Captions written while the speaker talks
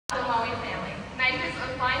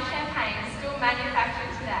fine champagne still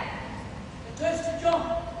manufactured today. A toast to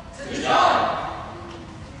John. To John!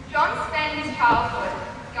 John spent his childhood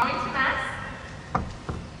going to Mass,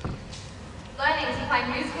 learning to play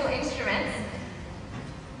musical instruments,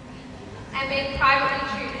 and being privately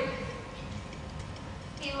tutored.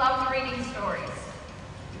 He loved reading stories.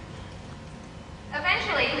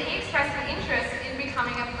 Eventually, he expressed an interest in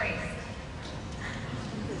becoming a priest.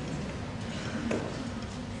 So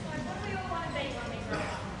what do we all want to be when we grow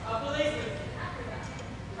up? A policeman.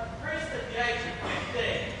 A priest at the age of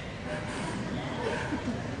 15.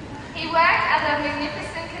 He worked at the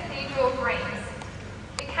magnificent Cathedral of Reims.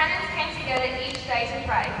 The canons came together each day to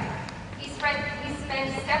pray. He spent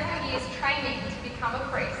several years training to become a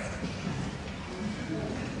priest.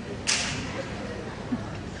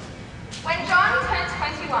 When John turned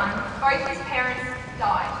 21, both his parents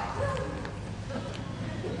died.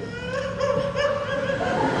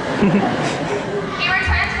 He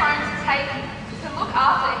returned home to look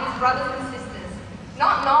after his brothers and sisters,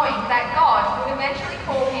 not knowing that God would eventually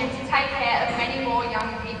call him to take care of many more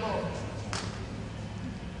young people.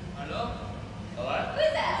 Hello? Hello?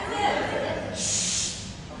 Who's that?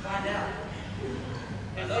 Shh! I'll find out.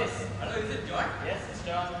 Hello? Hello, is it John? Yes, it's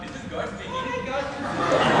John. This is God speaking. Hey, God.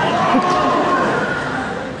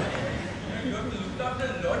 You have to look after a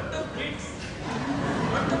lot of kids.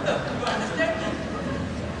 What of them? You understand me?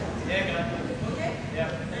 Yeah, God. Okay? Yeah.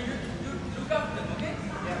 Now you look after them, okay?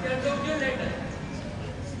 Yeah. I'll talk to you later.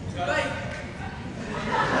 Bye.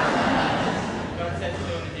 God says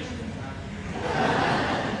so in the distance.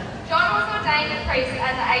 John was ordained a priest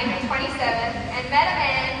at the age of 27 and met a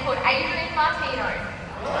man called Adrian Martino.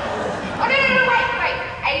 Oh, no, wait.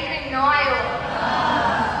 Adrian Niall.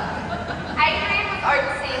 Adrian was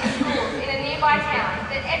overseeing schools in a nearby town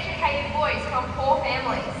that educated boys from poor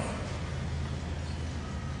families.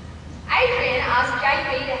 Adrian asked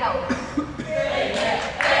JB to help.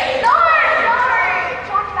 No!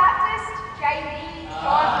 John Baptist, JB,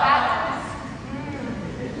 John Baptist.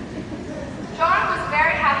 John was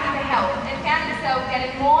very happy to help and found himself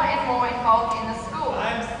getting more and more involved in the school.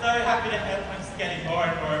 I'm so happy to help. I'm just getting more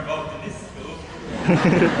and more involved in this school.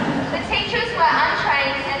 The teachers were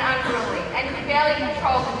untrained and unruly and could barely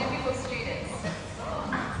control the difficult students.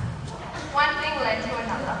 One thing led to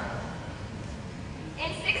another.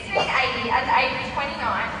 In 1680, at the age of 29,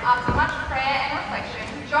 after much prayer and reflection,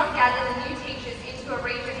 John gathered the new teachers into a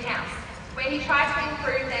regent house, where he tried to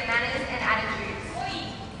improve their manners and attitudes.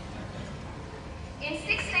 In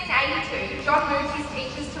 1682, John moved his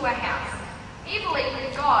teachers to a house. He believed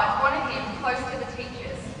that God wanted him close to the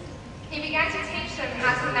teachers. He began to teach them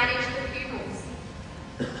how to manage the pupils,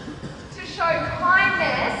 to show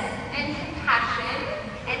kindness and compassion,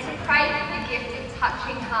 and to pray for the gift of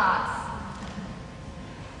touching hearts.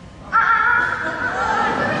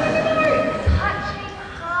 Touching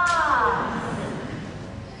hearts.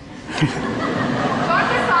 John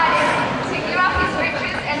decided to give up his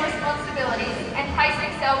riches and responsibilities and place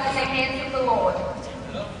himself in the hands of the Lord.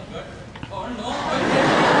 Oh no!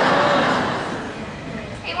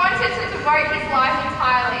 He wanted to devote his life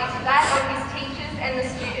entirely to that of his teachers and the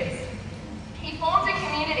students. He formed a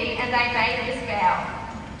community and they made this vow.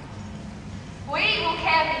 We will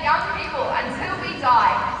care for young people until we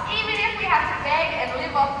die, even if we have to beg and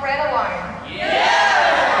live off bread alone.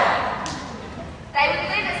 Yeah! They would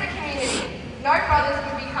live as a community. No brothers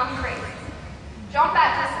would become priests. John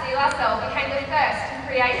Baptist de La Salle became the first to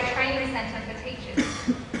create a training centre for teachers.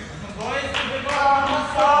 Boys, Come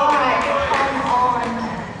on.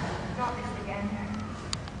 Not this again.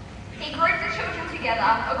 He grouped the children together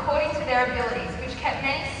according to their abilities, which kept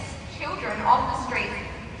many children off the streets,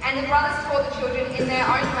 and the brothers taught the children in their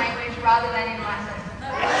own language rather than in Latin.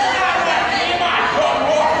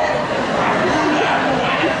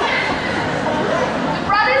 The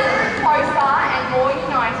brothers grew closer and more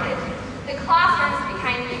united. The classrooms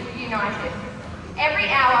became united. Every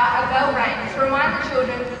hour a bell rang to remind the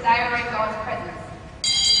children that they are in God's presence.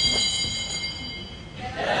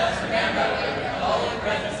 Let us remember the holy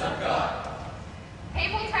presence of God.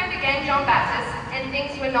 People turned against John Baptist and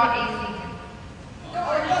things were not easy.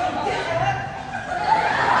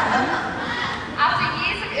 After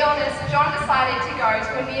years of illness, John decided to go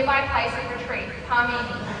to a nearby place of retreat,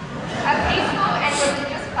 Parmeni, a peaceful and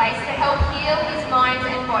religious place to help heal his mind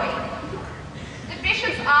and body. The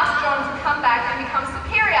bishops asked John to come back and become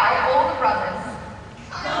superior of all the brothers.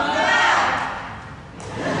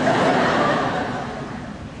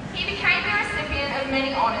 He became the recipient of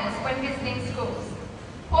many honours when visiting schools.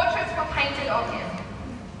 Portraits were painted of him.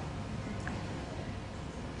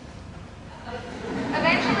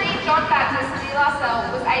 Eventually, John Baptist de La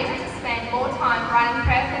Salle was able able to spend more time writing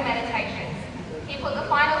prayerful meditations, he put the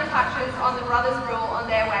final touches on the brothers' rule on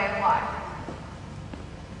their way of life.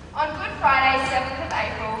 On Good Friday, 7th of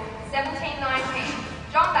April, 1719,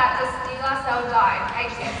 John Baptist de La Salle died,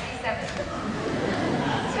 aged 67.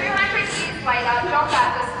 200 years later, John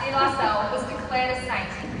Baptist de La Salle was declared a saint,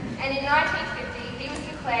 and in 1950 he was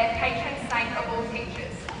declared patron saint of all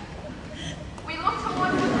teachers. We look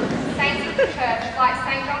towards saints of the church like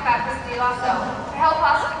St.John Baptist de La Salle to help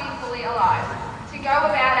us to be fully alive, to go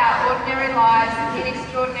about our ordinary lives in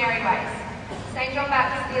extraordinary ways. St. John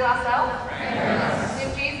Baptist de La Salle,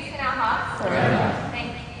 live Jesus in our hearts.